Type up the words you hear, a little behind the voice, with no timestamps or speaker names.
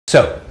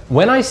So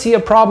when I see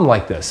a problem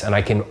like this, and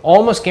I can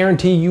almost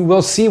guarantee you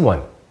will see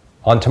one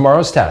on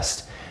tomorrow's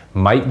test,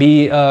 might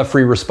be a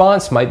free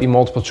response, might be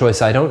multiple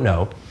choice, I don't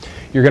know.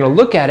 You're going to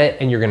look at it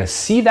and you're going to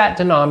see that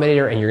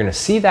denominator and you're going to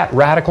see that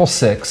radical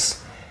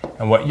 6.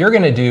 And what you're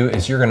going to do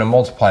is you're going to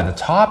multiply the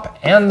top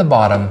and the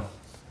bottom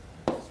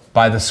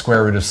by the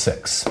square root of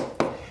 6.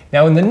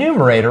 Now in the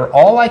numerator,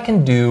 all I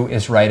can do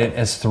is write it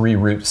as 3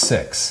 root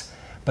 6.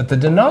 But the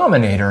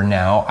denominator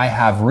now, I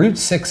have root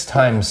 6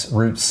 times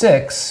root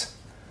 6,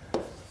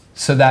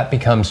 so that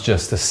becomes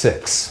just a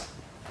 6.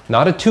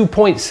 Not a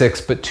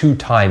 2.6, but 2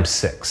 times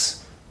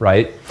 6,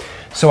 right?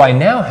 So I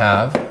now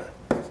have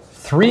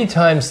 3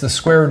 times the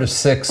square root of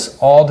 6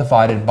 all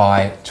divided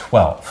by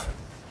 12.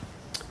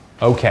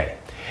 Okay,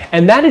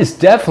 and that is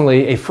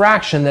definitely a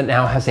fraction that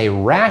now has a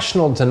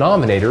rational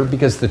denominator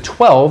because the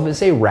 12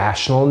 is a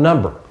rational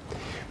number.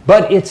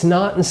 But it's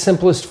not in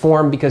simplest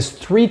form because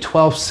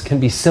 3/12 can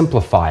be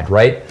simplified,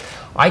 right?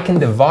 I can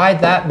divide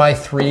that by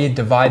 3,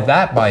 divide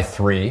that by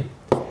 3,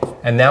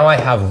 and now I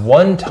have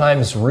 1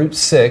 times root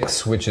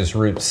 6, which is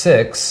root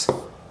 6,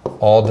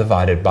 all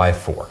divided by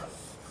 4.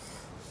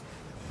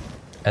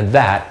 And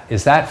that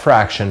is that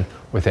fraction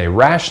with a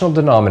rational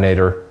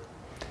denominator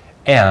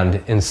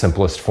and in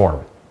simplest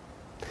form.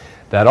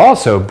 That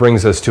also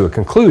brings us to a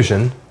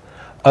conclusion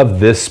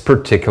of this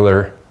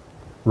particular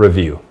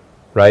review,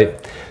 right?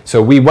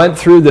 So we went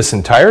through this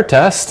entire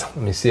test.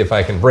 Let me see if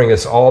I can bring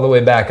us all the way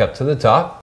back up to the top.